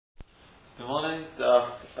Good morning.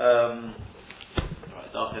 Daf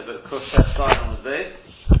Hebet Kuf Tes Zayin on the base.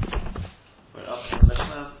 We're up to the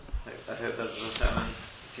Mishnah. I hope that in a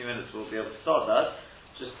few minutes we'll be able to start that.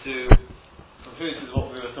 Just to conclude with what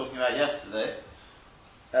we were talking about yesterday,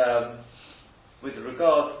 with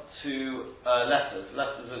regard to letters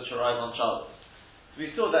which arrive on Shabbos. So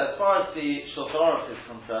we saw that as far as the Shulchan Aruch is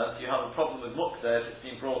concerned, you have a problem with Muktzeh if it's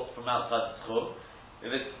been brought from outside the Tchum. If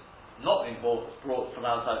it's not being brought from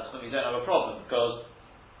outside the Tchum, you don't have a problem because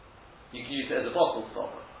you can use it as a bottle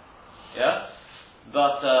stopper. Yeah?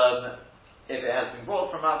 But if it has been brought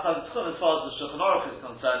from outside the Tchum, as far as the Shulchan Aruch is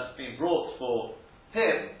concerned, it's been brought for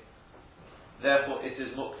him, therefore it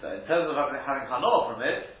is Muktzeh. In terms of having Hanoah from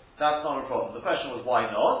it, that's not a problem. The question was why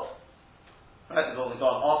not? Right, we've only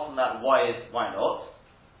gone off from that why not?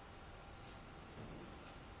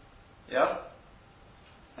 Yeah?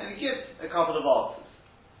 And he gives a couple of answers.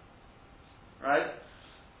 Right?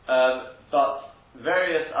 But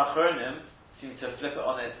various Achronim seem to flip it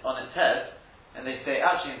on its head, and they say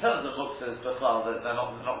actually in terms of Muktzeh B'chlal they're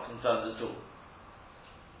not concerned at all.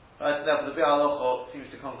 Right? Therefore the Biur Halacha seems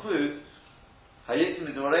to conclude Hayitzim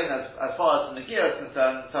Midorein as far as the Negiah is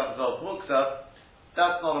concerned in terms of Muktzeh,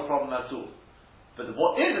 that's not a problem at all. But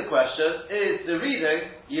what is a question is the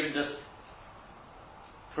reading, even just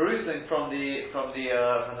perusing from the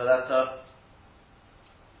letter.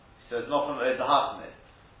 So it's not from the Hachmid.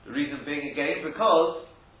 The reason being again because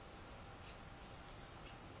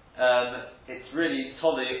it's really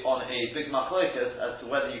totally on a big machlokas as to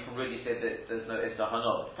whether you can really say that there's no Issa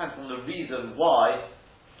Hanoah. It depends on the reason why,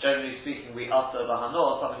 generally speaking, we utter the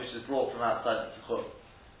Hanoah, something which is brought from outside the Tchum.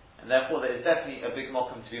 And therefore there is definitely a big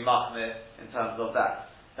mokum to be machmir in terms of that.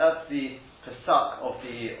 That's the pesak of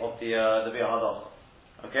the Biur Halacha.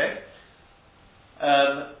 Okay?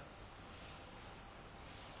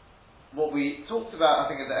 What we talked about,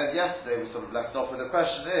 I think at the end yesterday, we sort of left off with the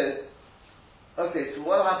question is, okay, so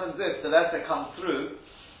what happens if the letter comes through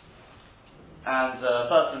and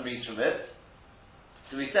a person reads from it?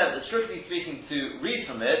 So we said that strictly speaking to read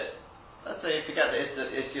from it, let's say you forget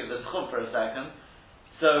the issue of the tchum for a second,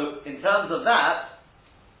 so in terms of that,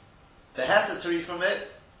 the heter to read from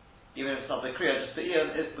it, even if it's not the kriya, just the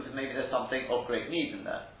eon, is because maybe there's something of great need in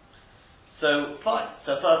there. So fine,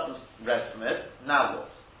 so a person's read from it, now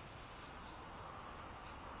what?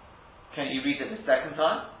 Can you read it the second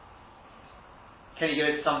time? Can you give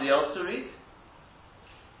it to somebody else to read?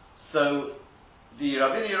 So the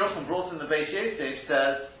Rabbeinu Yerucham brought in the Beis Yosef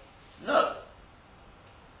says, no,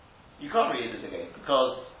 you can't read it again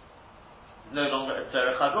because it's no longer a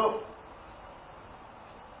Tzorech Haguf.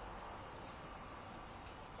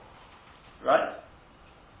 Right?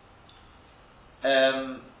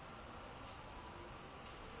 And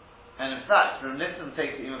in fact, Rav Nissen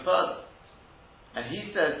takes it even further. And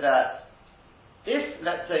he says that if,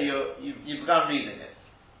 let's say, you've begun reading it,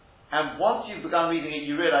 and once you've begun reading it,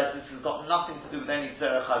 you realize this has got nothing to do with any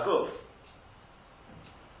Tzorech Haguf,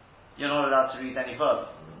 you're not allowed to read any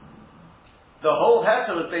further. The whole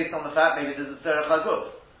heter was based on the fact maybe there's a Tzorech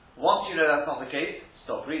Haguf. Once you know that's not the case,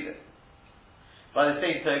 stop reading. By the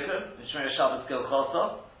same token, in Shemir Shabbos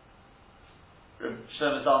Gilchasa,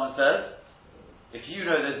 Shlomo Zalman says, if you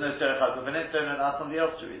know there's no Tzorech Haguf in it, don't allow somebody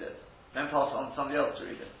else to read it. Then pass it on to somebody else to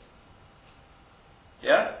read it.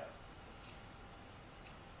 Yeah?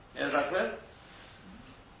 Is that clear?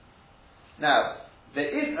 Now,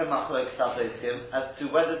 there is a machlok tabletim as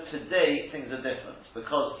to whether today things are different.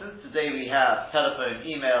 Because since today we have telephone,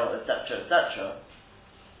 email, etc., etc.,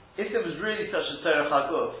 if there was really such a Tzorech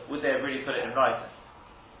Haguf, would they have really put it in writing?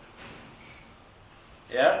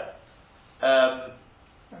 Yeah?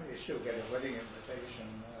 You still get a wedding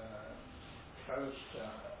invitation post.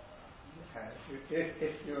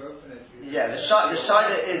 If you open it, the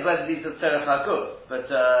shaila is whether these are Tzorech Haguf, but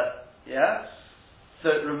yeah.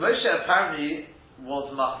 So Rav Moshe apparently was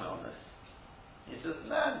machmir on this. He says,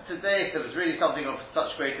 man, today if there was really something of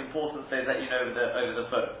such great importance, they let you know over the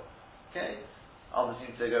phone. Okay, others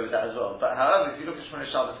seem to go with that as well. But however, if you look at Shemona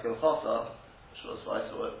Shabbos Gilchasa, I'm sure that's why I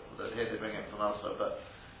saw it. Although here they bring it from elsewhere, but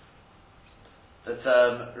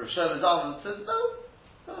Rav Shlomo Zalman says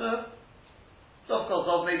no. So of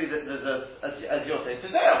course, maybe there's as you're saying,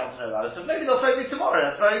 today I want to know about it, so maybe they'll phone me tomorrow,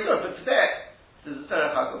 that's very good, but today, there's a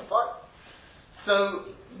Tzorech Haguf, fine. So,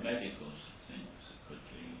 medical things could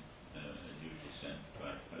be usually sent by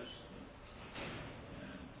post.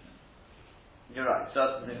 You're right,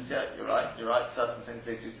 certain things, you're right, certain things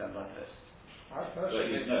they do send by post. But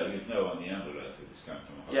you'd know on the envelope if it's coming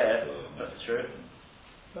from a Yeah, hospital. that's true.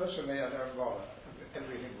 Personally, I don't bother.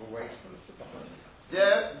 Everything will wait for the bottom.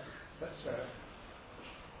 Yeah. That's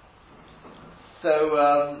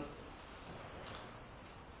So,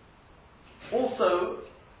 Also,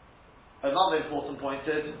 another important point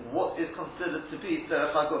is what is considered to be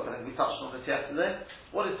Derech HaGuf. I think we touched on this yesterday.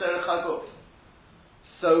 What is Derech HaGuf?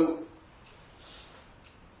 So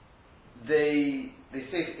they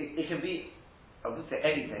say it can be, I wouldn't say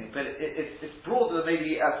anything, but it's broader than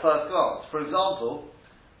maybe at first glance. For example,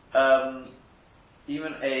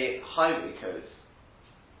 even a highway code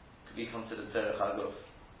could be considered Derech HaGuf,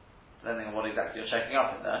 depending on what exactly you're checking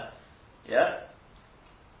up in there. Yeah?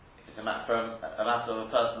 If it's a matter of a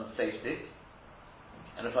person's safety,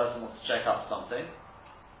 and a person wants to check up something,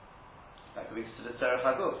 that could be considered Derech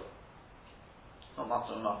HaGuf. Not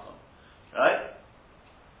matter or matter. Right?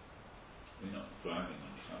 We're not driving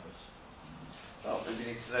on Shabbos. Well, we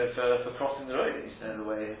need to know for crossing the road, you need to know the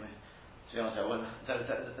way. I mean, to be honest, I don't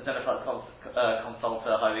know if I'd consult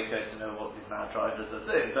a highway code to know what these mad drivers are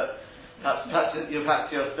doing, but perhaps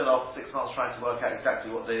you're still after 6 months trying to work out exactly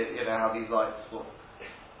what how these lights, what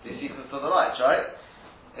the sequence of the lights, right?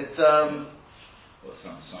 It's What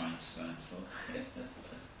some science stands for.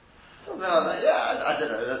 something like that. Yeah, I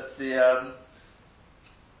don't know. That's the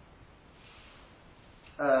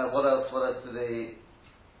what else do they?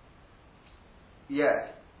 Yeah,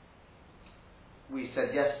 we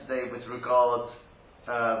said yesterday with regard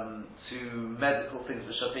to medical things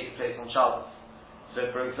which are taking place on Shabbos. So,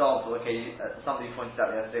 for example, somebody pointed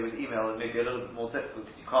out yesterday with email it may be a little bit more difficult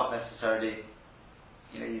because you can't necessarily,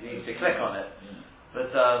 you need to click on it. Yeah.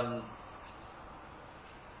 But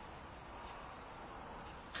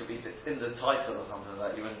could be in the title or something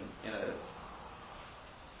like that. You wouldn't,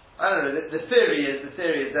 I don't know. The theory is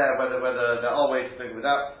there whether there are ways to do it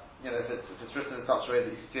without, if it's written in such a way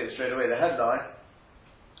that you can see it straight away, the headline,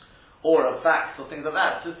 or a fax or things like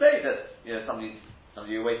that, to say that somebody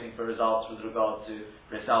you're waiting for results with regard to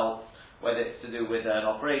results, whether it's to do with an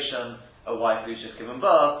operation, a wife who's just given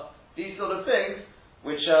birth, these sort of things,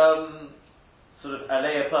 which sort of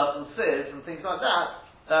allay a person's fears and things like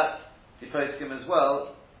that the poskim as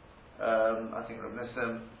well, I think Rav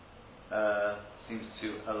Nissim seems to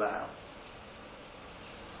allow.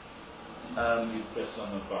 You press on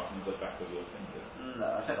the button at the back of your finger. No, I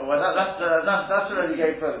think that's already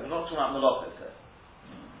going further. We're not talking about melodic here.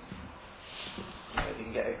 You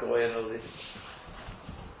can get a goy and all this.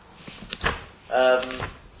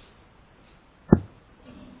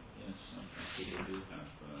 Yes, I think you do have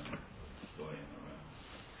going around.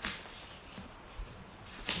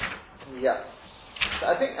 Yeah. So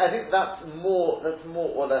I think that's more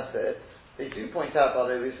or less it. They do point out, by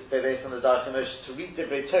the way, based on the Darkei Moshe, to read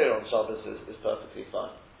Divrei Torah on Shabbos is perfectly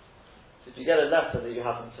fine. So if you get a letter that you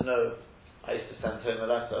happen to know, I used to send home a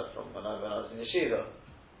letter from when I was in yeshiva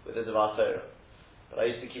with the Divrei Torah, but I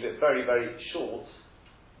used to keep it very, very short.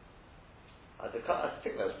 I think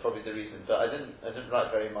that's probably the reason, but I didn't write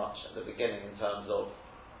very much at the beginning in terms of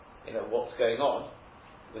what's going on,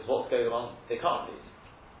 because what's going on they can't read.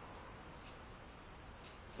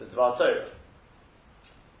 The Divrei Torah.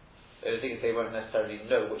 The only thing is they won't necessarily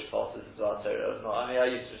know which part is the Divrei Torah. I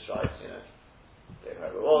used to just write, don't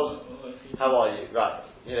remember what it was. How are you? Right.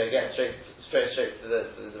 Getting straight to the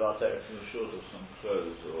Divrei Torah. If you're short of some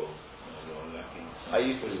clothes or you're lacking some I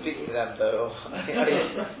used to food. speak to them though.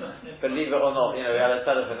 Believe it or not, we had a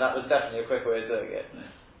telephone. That was definitely a quick way of doing it.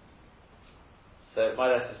 So my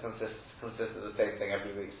letters consist of the same thing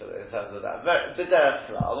every week. So in terms of that, but I'm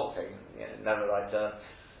not saying never write a.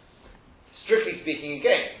 Strictly speaking,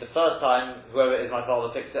 again, the first time whoever it is my father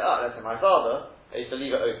picks it up, let's say my father, I used to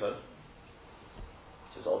leave it open,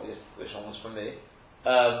 which is obvious which one was from me.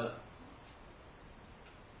 But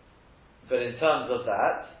in terms of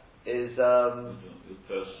that, is Your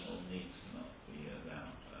personal needs not be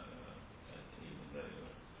allowed, even though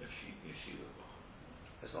you're a yeshiva.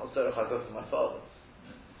 it's not so I go to my father,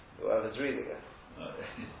 whoever's reading it,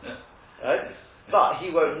 right? But he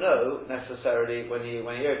won't know necessarily when he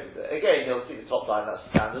opens it. Again, he'll see the top line, that's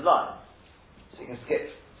the standard line. So you can skip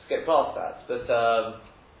past that. But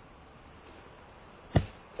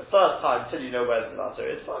the first time, till you know where the Divrei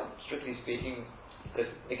Torah is, fine. Strictly speaking, because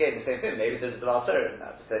again, the same thing, maybe there's a Divrei Torah in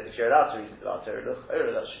that. If you're allowed to read the Divrei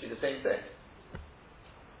Torah, that should be the same thing.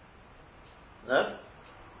 No?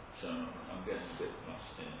 So I'm getting a bit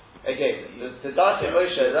lost here. Again, the Darkei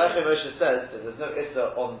Moshe says that there's no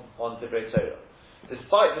Issa on Divrei Torah.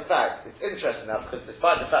 Despite the fact, it's interesting now, because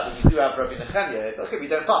despite the fact that we do have Rabbi Nechemia, okay, we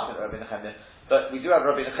don't pass it Rabbi Nechemia, but we do have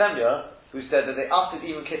Rabbi Nechemia, who said that they opted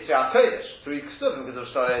even Kitzur HaKodesh to read Ksuvim because of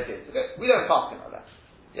Shtarei Edis. Okay, we don't pass it like that.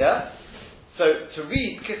 Yeah? So, to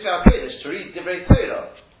read Kitzur HaKodesh, to read Divrei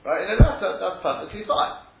Torah, right, that's perfectly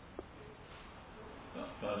fine.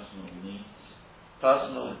 But personal needs.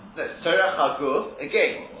 Torah Chaguf,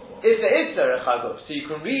 again, if there is Tzorech Haguf, so you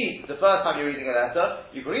can read, the first time you're reading a letter,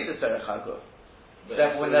 you can read the Tzorech Haguf.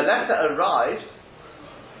 Therefore, when the letter arrives,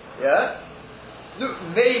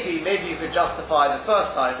 maybe you could justify the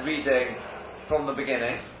first time reading from the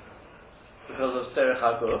beginning, because of Tzorech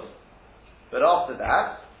Haguf, but after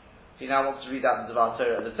that, if he now wants to read out the Dvar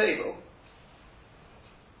Torah at the table,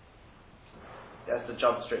 he has to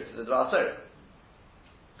jump straight to the Dvar Torah.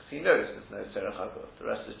 Because he knows there's no Tzorech Haguf, the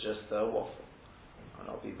rest is just waffle. And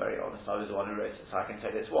I'll be very honest, I was the one who wrote it, so I can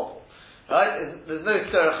tell you it's waffle. Right? There's no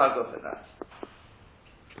Tzorech Haguf in that.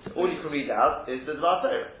 So all you can read out is the Dvar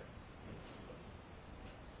Torah.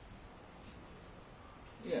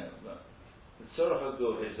 Yeah, but the Tzorech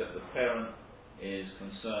Haguf is that the parent is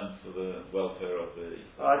concerned for the welfare of the...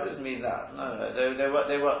 I didn't mean that. No, they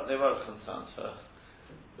were concerned first.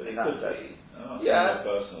 But it could be. Yeah.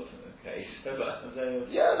 Personal case.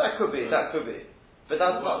 Yeah, that could be. But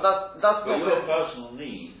that's not your personal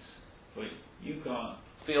needs. You can't.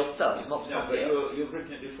 For yourself, not No, but you've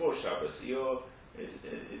written it before Shabbos.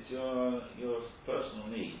 It's your personal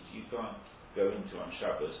needs. You can't go into on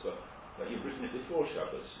Shabbos, but you've written it before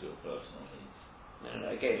Shabbos. Your personal needs. No.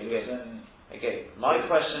 Again. My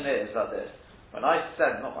question is like this. When I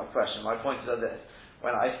send, not my question. My point is like this.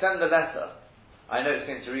 When I send the letter, I know it's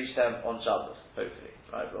going to reach them on Shabbos, hopefully,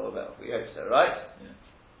 right? Well, we hope so, right?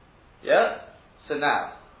 Yeah. So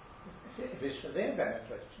now, if it's for their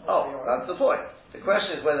benefit. That's the point. The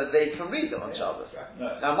question is whether they can read it on Shabbos.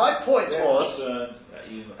 No. Now, my point was,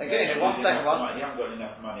 again, one second. You haven't got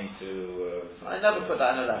enough money to. I never put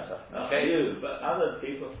that in a letter. Okay. You, but other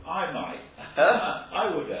people, I might. Huh?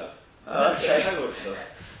 I would have. Okay. I would have.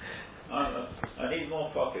 I need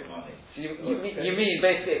more pocket money. So you mean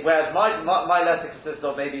basically, whereas my letter consists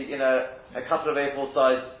of maybe a couple of A4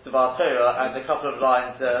 size Dvar Torah and a couple of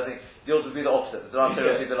lines. I think yours would be the opposite. The Dvar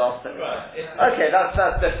Torah would be the last thing. Right. Okay,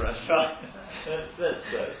 that's different, right?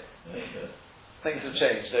 That's right. Things have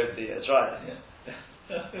changed over the years, right?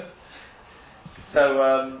 Yeah.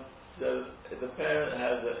 So the parent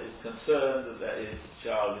is concerned that his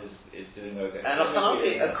child is doing okay. And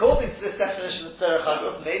according to this definition of Tzorech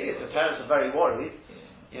Haguf, maybe if the parents are very worried,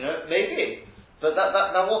 maybe. But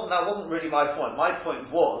that wasn't really my point. My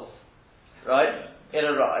point was, right, it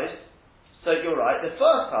arrived. So you're right, the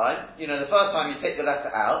first time you take the letter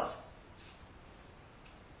out,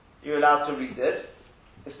 you're allowed to read it.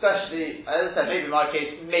 Especially, as I said, maybe in my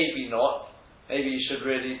case, maybe not. Maybe you should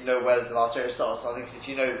really know where the Dvar Torah starts. I think if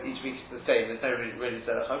you know each week is the same, there's no really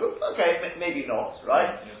Tzorech Haguf. Okay, maybe not,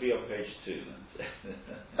 right? You'll be on page 2 then.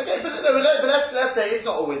 Okay, but let's say it's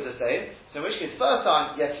not always the same. So in which case, first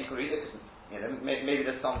time, yes, you can read it, because maybe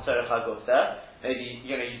there's some Tzorech Haguf there. Maybe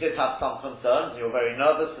you did have some concerns, you're very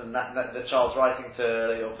nervous, and that the child's writing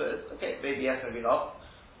to your first. Okay, maybe yes, maybe not.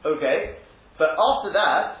 Okay, but after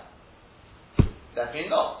that, definitely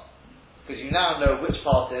not, because you now know which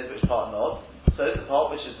part is, which part not. So the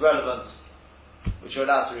part which is relevant, which you're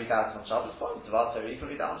allowed to read out on Shabbos, fine. Dvar Torah you can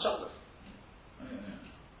read out on Shabbos.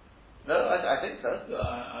 No, I think so.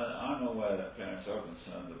 I'm aware that parents are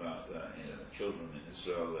concerned about children in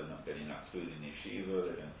Israel. They're not getting enough food in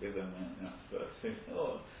yeshiva. They don't give them enough food.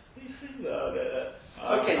 These things are there.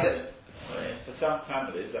 Okay. For some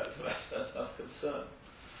families, that's a concern.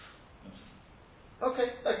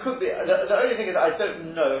 Okay, that could be. The only thing is, I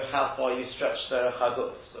don't know how far you stretch the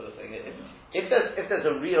Haguf sort of thing. If there's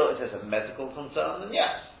a medical concern, then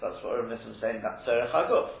yes, that's what I'm saying. That's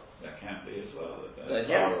Haguf. That can be as well. Then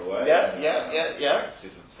far away. Yeah.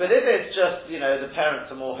 But if it's just the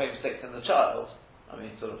parents are more homesick than the child, I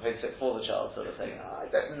mean, sort of homesick for the child, sort of thing. I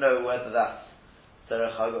don't know whether that's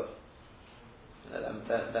Haguf.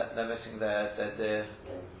 They're missing their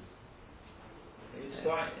It's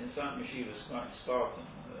quite, in some yeshivas, quite Spartan,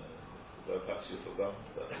 though perhaps you've forgotten.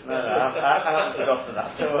 No, I haven't forgotten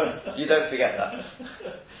that. You don't forget that.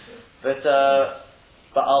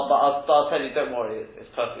 But I'll tell you, don't worry,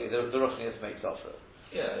 it's perfectly, the Ruchnius makes up for it.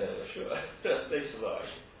 Yeah, sure. They survive.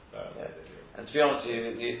 And to be honest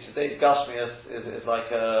with you, today's Gashmius is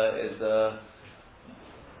like in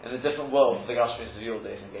a different world from the Gashmius of your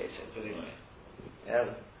days in Gateshead, believe me.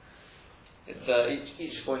 Yeah. It's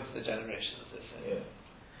each point of the generation, as they say. Yeah.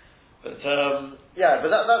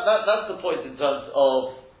 But that's the point in terms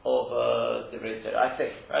of the Torah. I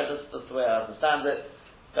think, right? That's the way I understand it.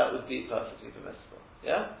 That would be perfectly permissible.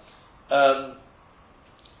 Yeah.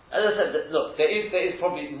 As I said, look, there is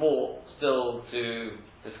probably more still to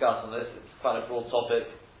discuss on this. It's quite a broad topic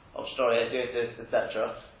of Shtori Hediotis,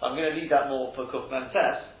 etc. I'm going to leave that more for Kufman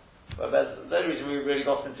Test. But the only reason we really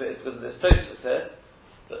got into it is because of this Tosfos here.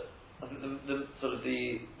 I think the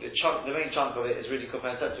main chunk of it is really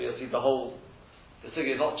Kufman Test. So you'll see the whole the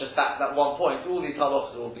sugi is not just that one point, all these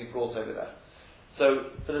halachas will be brought over there.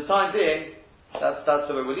 So, for the time being, that's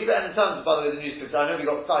the way we'll leave it. And in terms of, by the way, the newspapers, I know we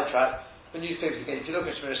got sidetracked, the newspapers again, if you look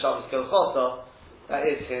at Shmir Shabbos Kil Chosa, that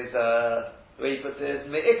is his, the way he puts it is,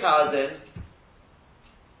 Me'ikar Adin,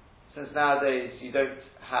 since nowadays you don't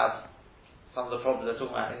have some of the problems they're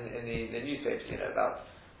talking about in the newspapers, about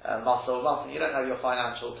muscle, you don't have your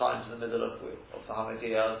Financial Times in the middle of the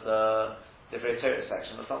Hamadiyah's, the Torah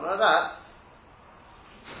section or something like that,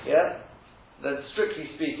 then strictly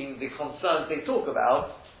speaking, the concerns they talk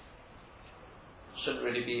about shouldn't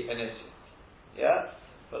really be an issue.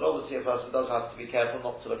 But obviously a person does have to be careful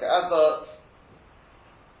not to look at adverts,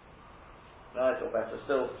 right? Or better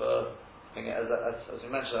still, for as we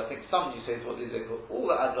mentioned, I think some newspapers what they put all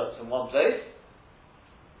the adverts in one place.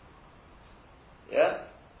 The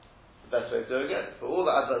best way to do it, put all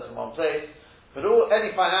the adverts in one place. Put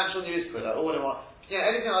any financial news, put it all in one.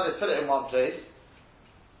 Anything like this, put it in one place.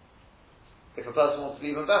 If a person wants to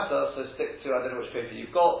be even better, so stick to, I don't know which paper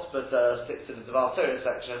you've got, but stick to the Devar Torah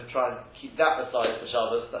section, try and keep that aside for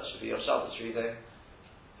Shabbos, that should be your Shabbos reading,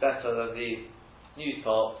 better than the news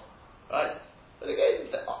part, right? But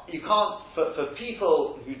again, you can't, for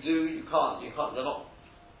people who do, you can't, they're not,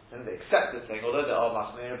 and they accept the thing, although they are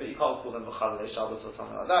Machmir, but you can't call them Mechalei Shabbos or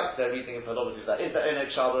something like that, because they're reading it for a lot of people that is their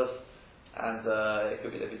Oneg Shabbos, and it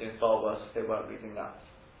could be they'd be doing far worse if they weren't reading that.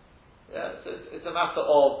 So it's a matter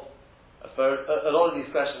of, for a lot of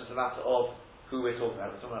these questions, it's a matter of who we're talking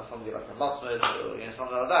about. We're talking about somebody like a Masmud or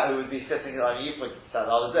something like that, who would be sitting, you pointed to that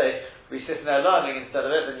the other day, be sitting there learning instead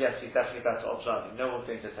of it, then yes, he's definitely better off learning. No one's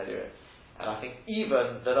going to tell you it. And I think the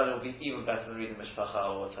learning will be even better than reading Mishpacha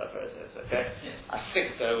or whatever it is, okay? I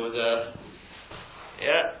think so, with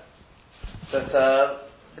but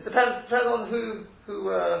it depends on who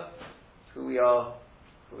we are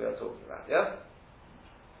talking about,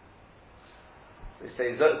 We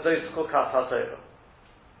say those Chukas HaTorah.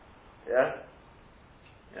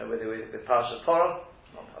 With Parashat Torah,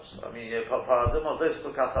 not Parashat, Parashat Zimah, those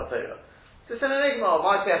Chukas HaTorah. So it's an enigma.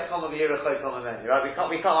 Why do you have to come over here, right? We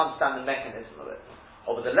can't understand the mechanism of it.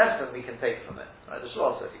 Or with the lesson we can take from it. Right? The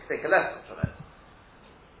Shlosh says you can take a lesson from it.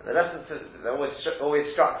 And the lesson that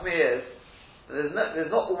always struck me is that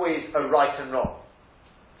there's not always a right and wrong.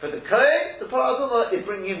 For the Kohen, the Paraduma is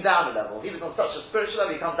bringing him down a level. He was on such a spiritual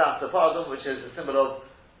level, he comes down to the Paraduma, which is a symbol of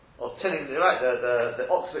tilling, the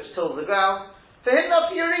ox which tills the ground. For him, that's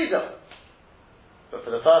Yerida. But for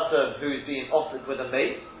the person who's been offered with a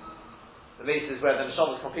mace, the mace is where the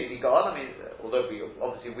neshama is completely gone. Although we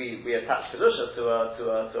attach kedusha to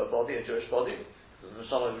a body, a Jewish body, because the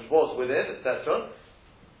neshama which was within, etc.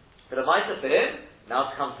 But the mitzvah for him, now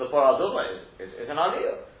to come to the Paraduma is an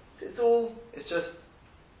aliyah. It's just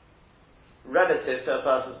relative to a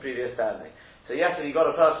person's previous standing. So yes, if you've got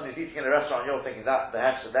a person who's eating in a restaurant and you're thinking that the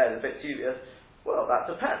hechsher there is a bit dubious, well, that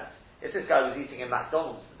depends. If this guy was eating in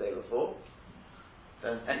McDonald's the day before,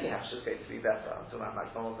 then any hechsher is going to be better. I'm talking about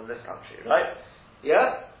McDonald's in this country, right?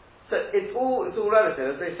 So it's all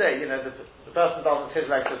relative. As they say, the person doesn't his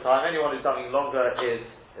length of time. Anyone who's done longer is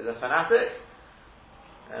a fanatic,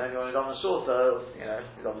 and anyone who's done shorter,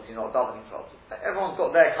 is obviously not davening properly. Everyone's got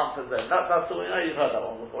their comfort zone. That's all. You've heard that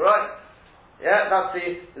one before, right? That's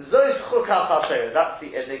the Zosh Chukas HaTorah. That's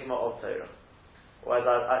the enigma of Torah. Or as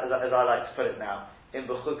I like to put it now, in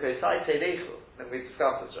B'chukosai Teirechu. And we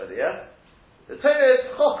discussed this already, The Torah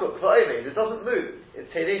is Chokuk V'Omed. It doesn't move.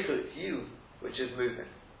 It's Teirechu. It's you which is moving.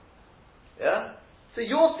 So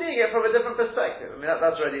you're seeing it from a different perspective.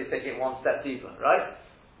 That's already taking it one step deeper, right?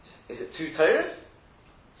 Is it two Torahs?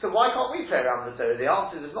 So why can't we play around with the Torah? The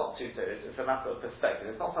answer is it's not two Torahs. It's a matter of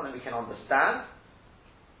perspective. It's not something we can understand.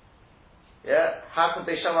 How could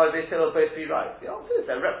they Shammai and Beis Hillel both be right? The answer is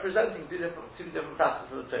they're representing two different facets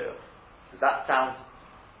of the Torah. Does that sound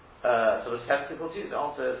sort of sensible to you? The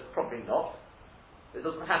answer is probably not. It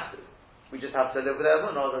doesn't have to. We just have to live with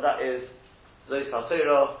everyone, or that is Zosh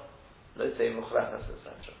HaTorah, let's say Muchletas,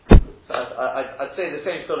 etc. So I'd say the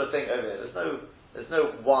same sort of thing over here. There's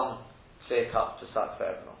no one clear cut to start for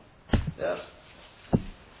everyone.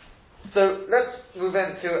 So let's move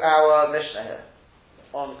into our Mishnah here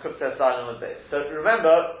on Kufta Zayin on the base. So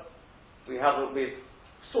remember, we've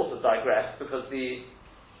sort of digressed because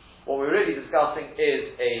what we're really discussing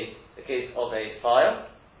is the case of a fire.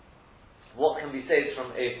 What can be saved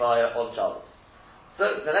from a fire on Shabbos? So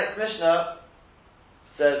the next Mishnah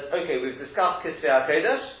says, okay, we've discussed Kisvei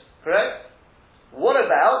HaKodesh, correct? What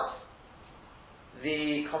about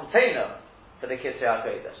the container for the Kisvei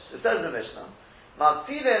HaKodesh? It says in the Mishnah,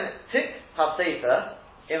 Matzilin tik ha-sefer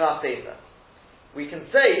im ha-sefer. We can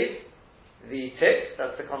save the tik,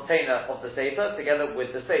 that's the container of the sefer, together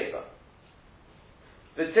with the sefer.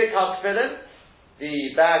 The tikkah tefillin,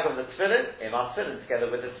 the bag of the tefillin, emas tefillin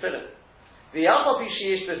together with the tefillin. The Yachal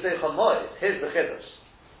Pishiyish B'Seichon Mois, here's the chiddush.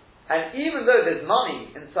 And even though there's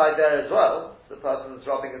money inside there as well, the person is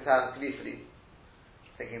rubbing his hands gleefully,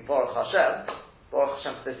 thinking, Baruch Hashem for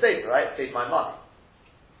the safe, right? Save my money.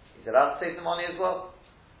 He's allowed to save the money as well.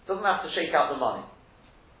 Doesn't have to shake out the money.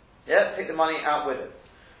 Yeah, take the money out with it.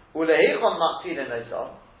 Uleheichon Matzilin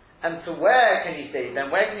Nosan. And to where can he save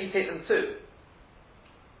them? Where can he take them to?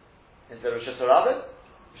 Into Rosh Hashanah?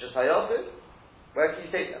 Rosh Hashanah? Where can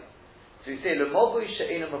you take them? So you say, L'mobui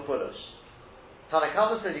she'enu mefurosh.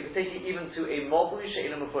 Tanakama says you can take it even to a mobui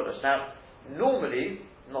she'enu mefurosh. Now, normally,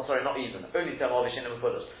 not even, only to a mobui she'enu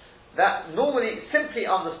mefurosh. That, normally, simply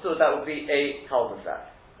understood, that would be a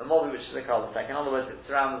cul-de-sac. A mobui which is a cul-de-sac. In other words, it's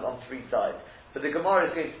surrounded on three sides. But the Gemara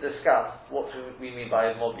is going to discuss what we mean by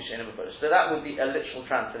a mobui she'enu mefurosh. So that would be a literal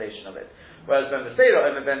translation of it. Whereas Ben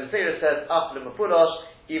Beseira says, after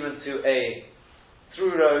mefurosh, even to a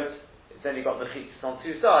through road, it's only got mechitzas on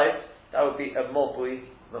two sides, that would be a mobui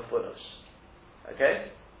mefurosh.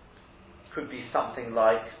 Okay? Could be something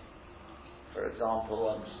like, for example,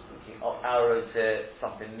 I'm just thinking of arrows here,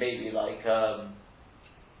 something maybe like, well,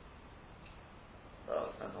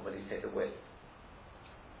 it depends on whether you take the width.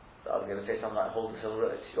 So I was going to say something like Holden Hill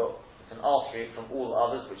Road. It's an artery from all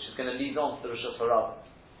others, which is going to lead on to the Rosh Hashanah.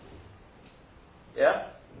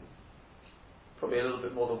 Yeah? Probably a little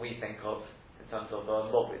bit more than we think of in terms of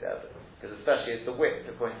mobui there, because especially it's the width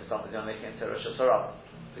according to something you're making into Rosh Hashanah.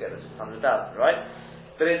 Forget the 600,000, right?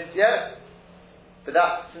 But it's, but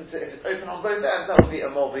that, since if it's open on both ends, that would be a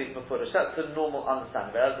mobui mefurosh. That's the normal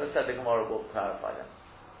understanding. But as I said, the Gemara will clarify that.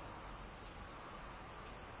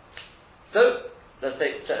 So, let's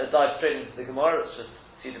dive straight into the Gemara. Let's just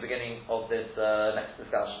see the beginning of this next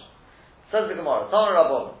discussion. Says the Gemara, Tana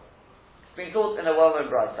Rabbon. It's been taught in a well-known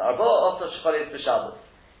brayta. Arba Osa Shchalis B'Shabbos.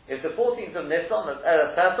 If the 14th of Nisan, that's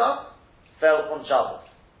Erev Pesach, fell on Shabbos.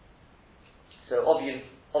 So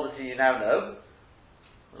obviously you now know,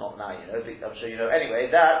 not now you know, I'm sure you know anyway,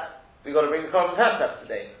 that we've got to bring the Korban Pesach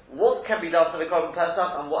today. What can be done for the Korban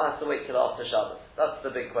Pesach and what has to wait till after Shabbos? That's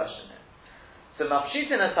the big question here. So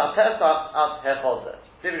Mafshitin es ha-Pesach ad hechozer.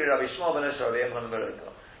 Divri Rabbi Shmuel ben Esher Rabbi Yechon Merika.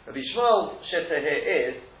 Rabbi Shmuel's shitta here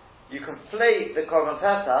is, you can flay the Korban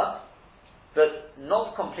Pesach, but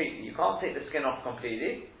not completely. You can't take the skin off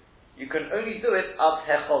completely. You can only do it ad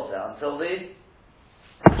hechozer, until the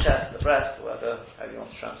chest, the breast, whatever, however you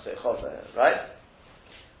want to translate chozer, right?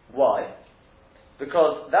 Why?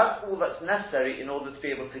 Because that's all that's necessary in order to be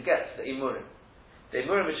able to get to the imurim. The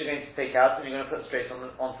imurim which you're going to take out and you're going to put straight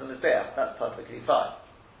onto the mizbeach, that's perfectly fine.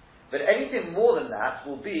 But anything more than that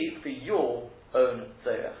will be for your own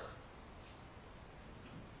tzorech.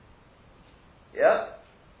 Yeah?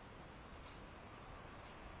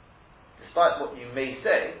 Despite what you may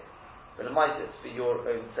say, but it might be for your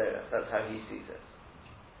own tzorech. That's how he sees it.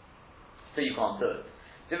 So you can't do it.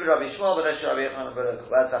 Rabbi Shmuel ben Esher Rabbi Yechon ben Beroka.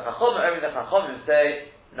 Whereas the Chachomim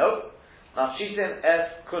say, nope, Mafshitin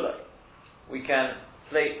es kulay. We can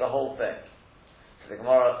slate the whole thing. So the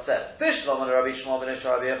Gemara says, Bishlam and Rabbi Shmuel ben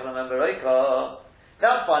Esher Rabbi Yechon ben Beroka.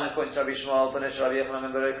 That's fine according to Rabbi Shmuel ben Esher Rabbi Yechon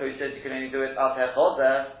ben Beroka, who says you can only do it at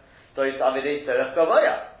Hechozer. So it's Avidei Tzorech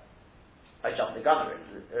Gavaya. I jumped the gun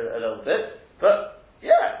a little bit, but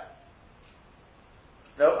yeah.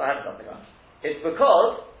 No, I haven't jumped the gun. It's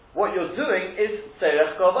because what you're doing is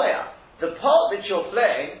Tzorech Gavaya. The part that you're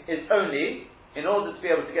playing is only in order to be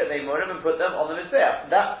able to get the imurim and put them on the mizbeach.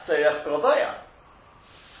 That's Tzorech Gavaya.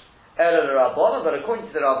 Ela the Rabbanon, but according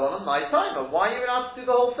to the Rabbanon, my timer, why are you allowed to do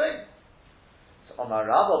the whole thing? So Omar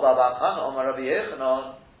Rabba Baba Chana, Omar Rabbi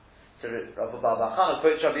Yechanan. So Rabba Baba Chana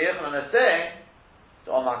quotes Rabbi Yechanan as saying,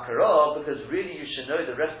 to Omar Karah, because really you should know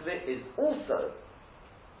the rest of it is also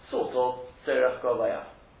sort of Tzorech Gavaya.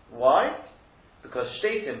 Why? Because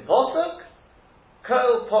state in Posuk,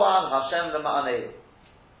 Kol Po'an Hashem L'Ma'anei.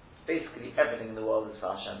 Basically everything in the world is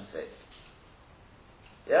for Hashem's sake.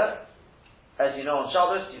 Yeah? As you know on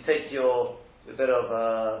Shabbos, you take your bit of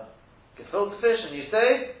gefilte fish and you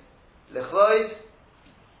say, L'chloid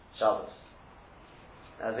Shabbos.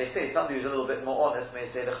 As they say, somebody who's a little bit more honest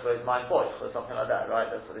may say L'chloid mein poich, or something like that, right?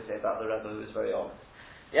 That's what they say about the Rebbe who is very honest.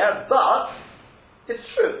 Yeah, but it's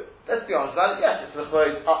true. Let's be honest about it. Yes, it's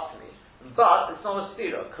L'chloid up to me. But it's not a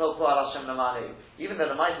stira. Kol Po'al Hashem L'Ma'anei. Even though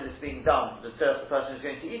the mitzvah is being done to the person who's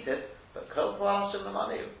going to eat it, but Kol Po'al Hashem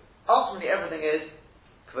L'Ma'anei. Ultimately, everything is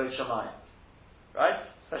Kvod Shamayim, right?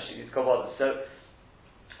 Especially these kobolas. So,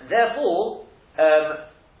 therefore,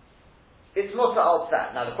 it's mutter al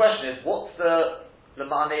tzad. Now the question is, what's the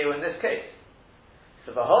L'Ma'anei in this case?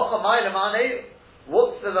 So, V'hocha Mai L'Ma'anei.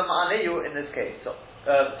 What's the L'Ma'anei in this case? So,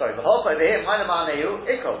 the whole over here,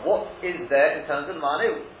 what is there in terms of the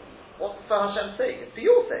Ma'aneu? What's for Hashem's sake? It's for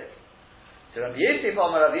your sake. So Rabbi Yosef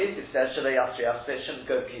says, it shouldn't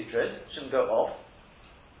go putrid, shouldn't go off.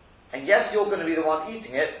 And yes, you're going to be the one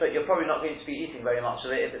eating it, but you're probably not going to be eating very much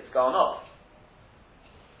of it if it's gone off.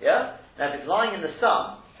 Yeah? Now if it's lying in the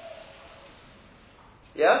sun,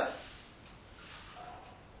 yeah?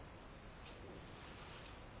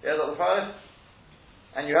 Yeah, Dr. Friday?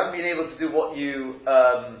 And you haven't been able to do what you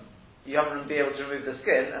haven't been able to remove the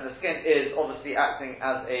skin, and the skin is obviously acting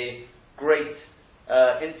as a great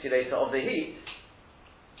insulator of the heat,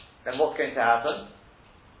 then what's going to happen?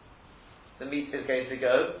 The meat is going to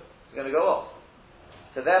go off.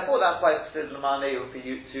 So therefore, that's why it's considered l'maneu for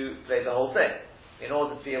you to play the whole thing, in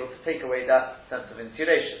order to be able to take away that sense of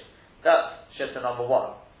insulation. That's shitta number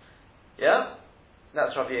one. Yeah?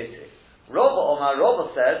 That's Rabbi Yosef.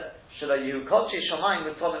 Rava said, Shalayu Kochi Shamayim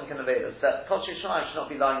with Tolim Kanavela. That Kochi Shamayim should not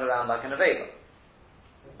be lying around like an Avela.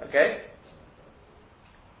 Okay?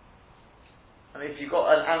 I mean, if you've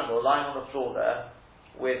got an animal lying on the floor there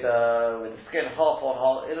with the skin half on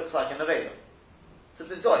half, it looks like an Avela. It's a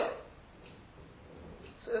bizoy.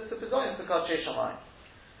 So it's a bizoy, it's a Kochi Shamayim.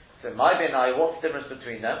 So my benai, what's the difference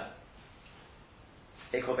between them?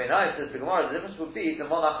 Eko benai says the Gemara, the difference would be the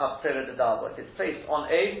monach haftzera de dava. If it's placed on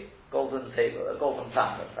a golden table, a golden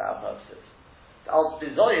platter for our purposes. The al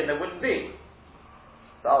bizoyin there wouldn't be.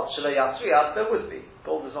 The al shalei yatzriach there would be.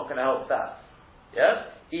 Gold is not going to help that. Yeah?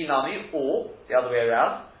 Inami, or the other way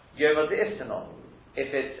around, yoma de iftanon.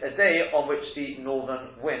 If it's a day on which the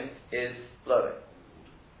northern wind is blowing.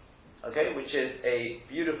 Okay? Which is a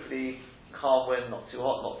beautifully calm wind, not too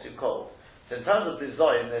hot, not too cold. So in terms of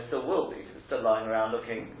bizoyin, there still will be, because it's still lying around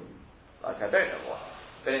looking like I don't know what.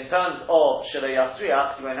 But in terms of Shalei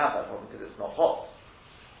Yasriach, you won't have that problem because it's not hot.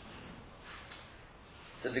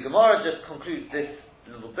 So the Gemara just concludes this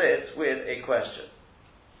little bit with a question.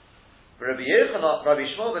 Rabbi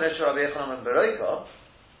Shmuel ben Esher Rabbi Yochanan ben Beroika,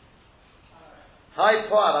 Hai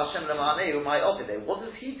Po'al Hashem L'Ma'aneu Mai Opide. What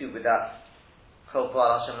does he do with that? Chol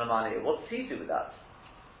Po'al Hashem L'Ma'aneu. What does he do with that?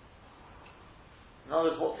 In other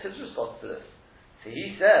words, what's his response to this? So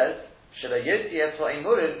he says, Shalei Yossi Eswa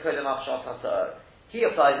Imurin Kodem Afshat HaSa'ar. He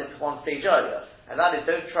applies it to one stage earlier, and that is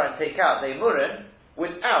don't try and take out the murin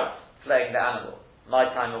without flaying the animal. My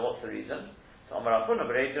time, what's the reason? So Amar Afuna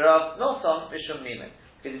B'Reitirav Noson Mishum Nimin.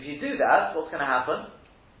 Because if you do that, what's going to happen?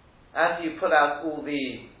 As you pull out all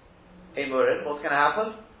the murin, what's going to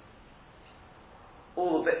happen?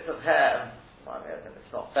 All the bits of hair,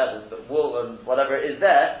 it's not feathers, but wool and whatever it is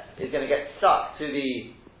there, is going to get stuck to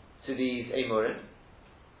these murin,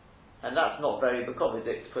 and that's not very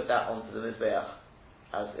bekovidik to put that onto the mizbeach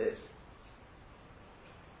as is.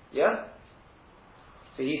 Yeah?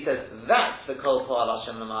 So he says that's the Kol Po'al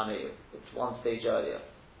Hashem L'Ma'aneu. It's one stage earlier.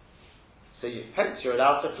 So hence you're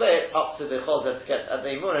allowed to flay it up to the Chozer to get at the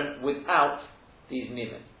Imurin without these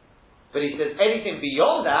Nimin. But he says anything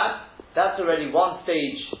beyond that, that's already one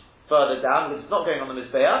stage further down, because it's not going on the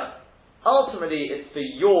Mizbeach. Ultimately it's for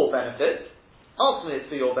your benefit.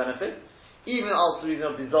 Even after the reason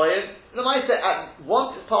of desire. The Maisa,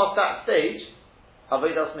 once it's past that stage,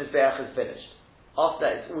 Avodas Mizbeach is finished. After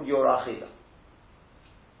that, it's all your achila.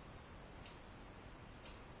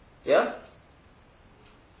 Yeah?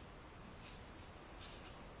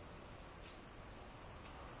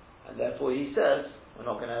 And therefore he says, we're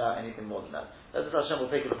not going to allow anything more than that. Let's Hashem, we'll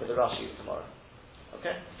take a look at the Rashi tomorrow.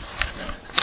 Okay?